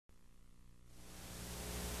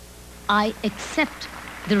I accept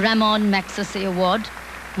the Ramon Magsaysay Award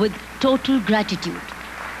with total gratitude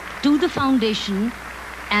to the Foundation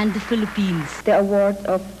and the Philippines. The award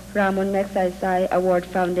of Ramon Magsaysay Award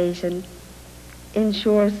Foundation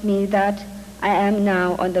ensures me that I am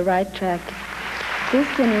now on the right track. These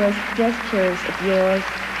generous gestures of yours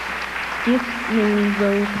give me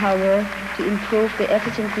willpower to improve the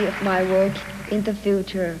efficiency of my work in the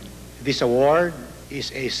future. This award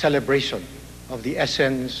is a celebration of the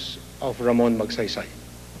essence of Ramon Magsaysay.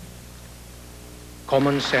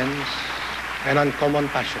 Common sense and uncommon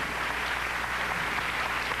passion,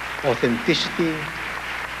 authenticity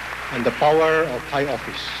and the power of high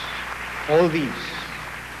office, all these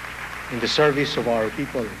in the service of our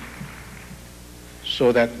people,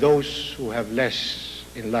 so that those who have less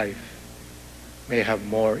in life may have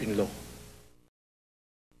more in law.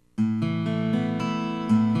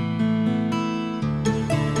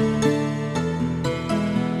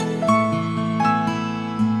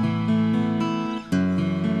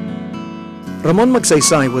 Ramon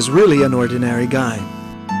Magsaysay was really an ordinary guy.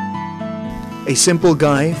 A simple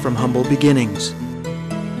guy from humble beginnings.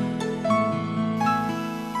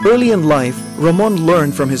 Early in life, Ramon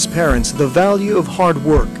learned from his parents the value of hard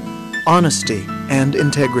work, honesty, and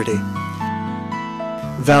integrity.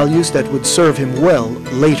 Values that would serve him well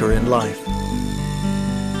later in life.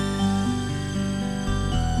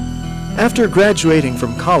 After graduating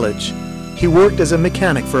from college, he worked as a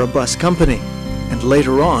mechanic for a bus company and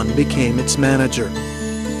later on became its manager.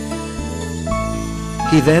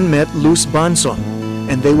 He then met Luz Banson,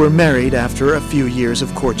 and they were married after a few years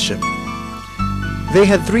of courtship. They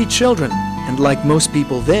had 3 children, and like most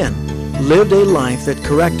people then, lived a life that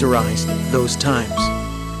characterized those times.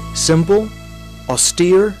 Simple,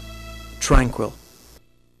 austere, tranquil.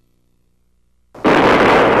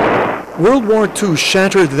 World War II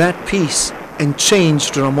shattered that peace and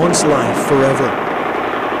changed Ramon's life forever.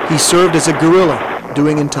 He served as a guerrilla,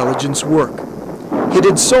 doing intelligence work. He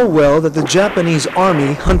did so well that the Japanese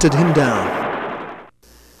army hunted him down.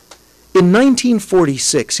 In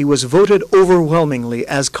 1946, he was voted overwhelmingly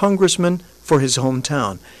as congressman for his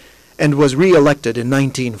hometown and was re-elected in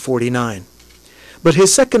 1949. But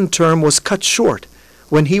his second term was cut short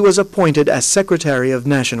when he was appointed as Secretary of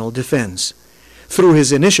National Defense. Through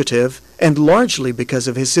his initiative, and largely because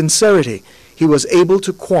of his sincerity, he was able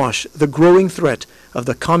to quash the growing threat of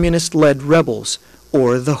the communist-led rebels,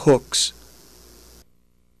 or the Hooks.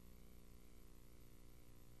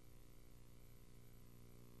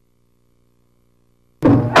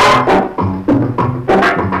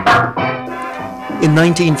 In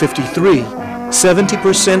 1953,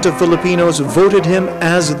 70% of Filipinos voted him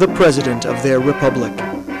as the president of their republic.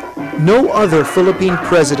 No other Philippine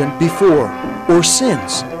president before or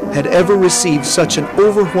since had ever received such an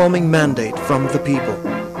overwhelming mandate from the people.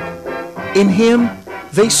 In him,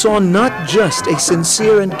 they saw not just a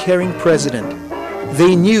sincere and caring president,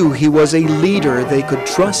 they knew he was a leader they could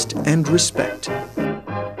trust and respect.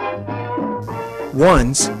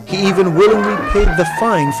 Once, he even willingly paid the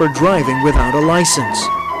fine for driving without a license.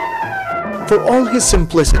 For all his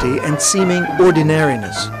simplicity and seeming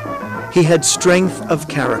ordinariness, he had strength of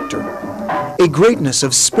character, a greatness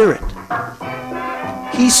of spirit.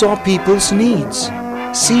 He saw people's needs,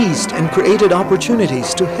 seized and created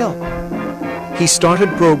opportunities to help. He started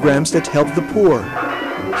programs that helped the poor.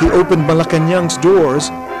 He opened Malacanang's doors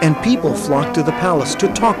and people flocked to the palace to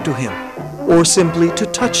talk to him, or simply to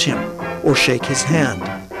touch him or shake his hand.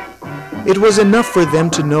 It was enough for them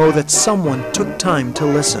to know that someone took time to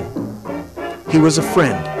listen. He was a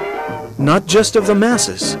friend, not just of the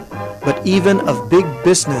masses, but even of big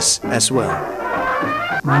business as well.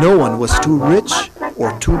 No one was too rich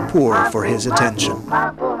or too poor for his attention.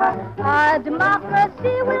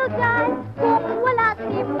 Democracy will die kung wala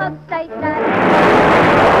si Magsaysay.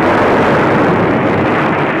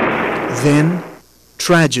 Then,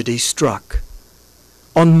 tragedy struck.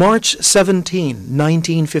 On March 17,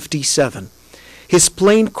 1957, his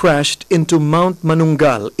plane crashed into Mount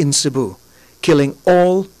Manungal in Cebu, killing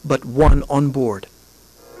all but one on board.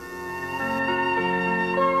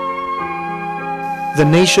 The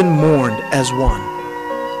nation mourned as one.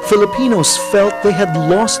 Filipinos felt they had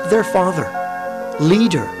lost their father,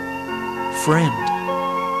 leader, friend.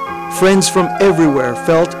 Friends from everywhere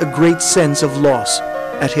felt a great sense of loss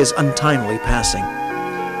at his untimely passing.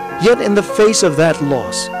 Yet in the face of that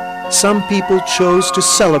loss, some people chose to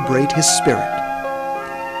celebrate his spirit.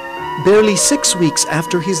 Barely 6 weeks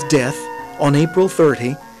after his death, on April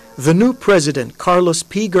 30, the new president, Carlos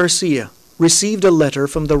P. Garcia, received a letter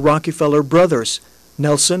from the Rockefeller brothers,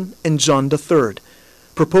 Nelson and John III,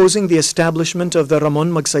 proposing the establishment of the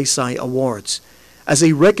Ramon Magsaysay Awards, as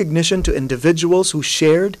a recognition to individuals who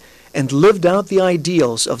shared and lived out the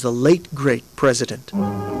ideals of the late great president.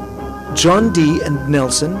 John D. and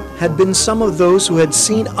Nelson had been some of those who had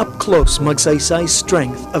seen up close Magsaysay's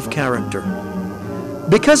strength of character.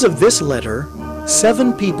 Because of this letter,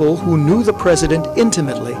 7 people who knew the president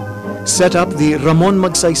intimately set up the Ramon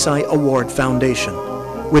Magsaysay Award Foundation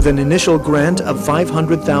with an initial grant of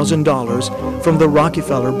 $500,000 from the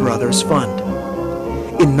Rockefeller Brothers Fund.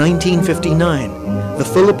 In 1959, the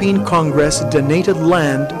Philippine Congress donated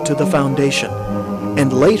land to the foundation,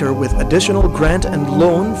 and later with additional grant and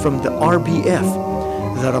loan from the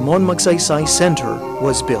RBF, the Ramon Magsaysay Center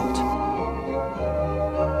was built.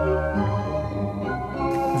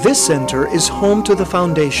 This center is home to the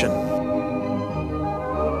foundation.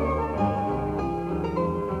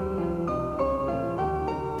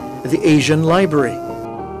 The Asian Library,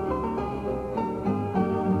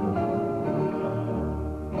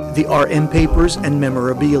 the RM papers and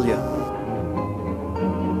memorabilia.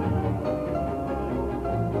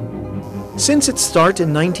 Since its start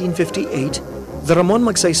in 1958, the Ramon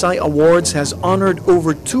Magsaysay Awards has honored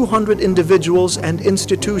over 200 individuals and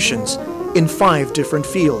institutions in 5 different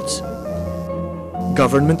fields: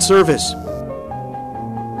 government service,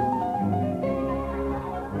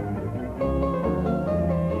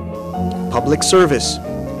 public service,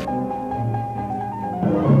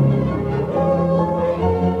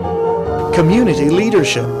 community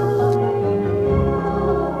leadership,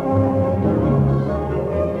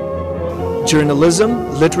 journalism,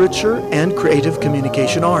 literature, and creative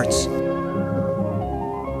communication arts,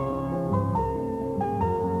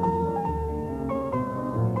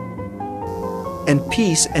 and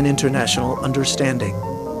peace and international understanding.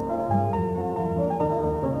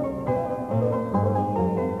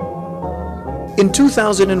 In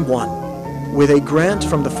 2001, with a grant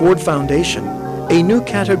from the Ford Foundation, a new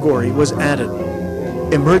category was added: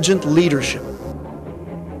 emergent leadership.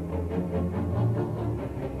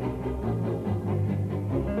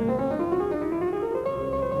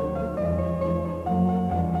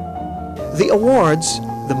 The awards,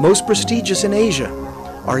 the most prestigious in Asia,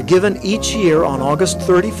 are given each year on August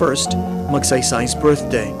 31st, Magsaysay's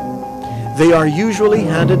birthday. They are usually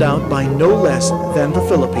handed out by no less than the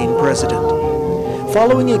Philippine president.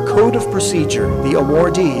 Following a code of procedure, the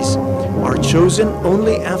awardees are chosen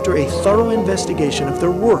only after a thorough investigation of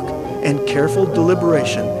their work and careful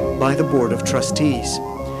deliberation by the Board of Trustees.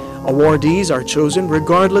 Awardees are chosen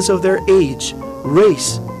regardless of their age,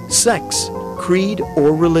 race, sex, creed,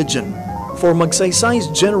 or religion, for Magsaysay's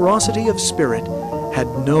generosity of spirit had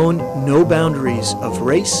known no boundaries of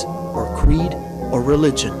race or creed or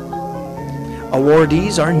religion.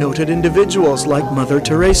 Awardees are noted individuals like Mother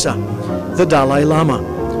Teresa, the Dalai Lama,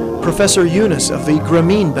 Professor Yunus of the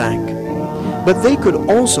Grameen Bank, but they could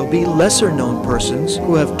also be lesser-known persons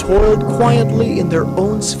who have toiled quietly in their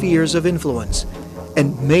own spheres of influence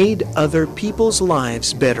and made other people's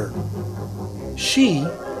lives better. She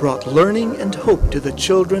brought learning and hope to the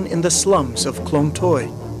children in the slums of Klong Toy.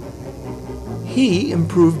 He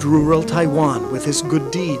improved rural Taiwan with his good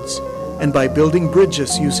deeds and by building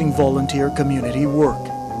bridges using volunteer community work.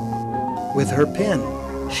 With her pen,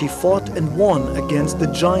 she fought and won against the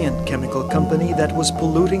giant chemical company that was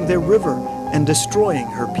polluting their river and destroying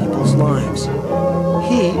her people's lives.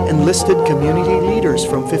 He enlisted community leaders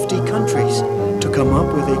from 50 countries to come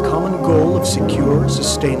up with a common goal of secure,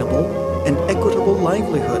 sustainable, and equitable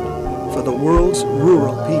livelihood for the world's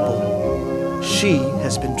rural people. She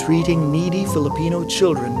has been treating needy Filipino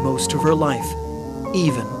children most of her life,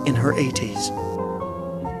 even in her 80s.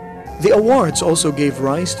 The awards also gave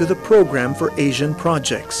rise to the Program for Asian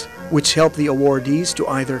Projects, which helped the awardees to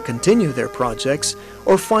either continue their projects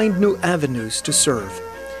or find new avenues to serve.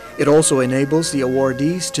 It also enables the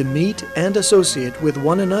awardees to meet and associate with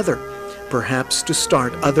one another, perhaps to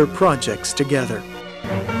start other projects together.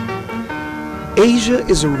 Asia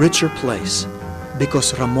is a richer place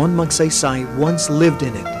because Ramon Magsaysay once lived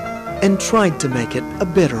in it and tried to make it a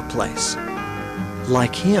better place.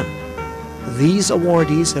 Like him, these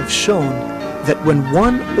awardees have shown that when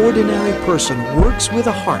one ordinary person works with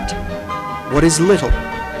a heart, what is little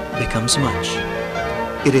becomes much.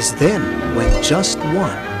 It is then when just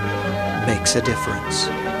one makes a difference.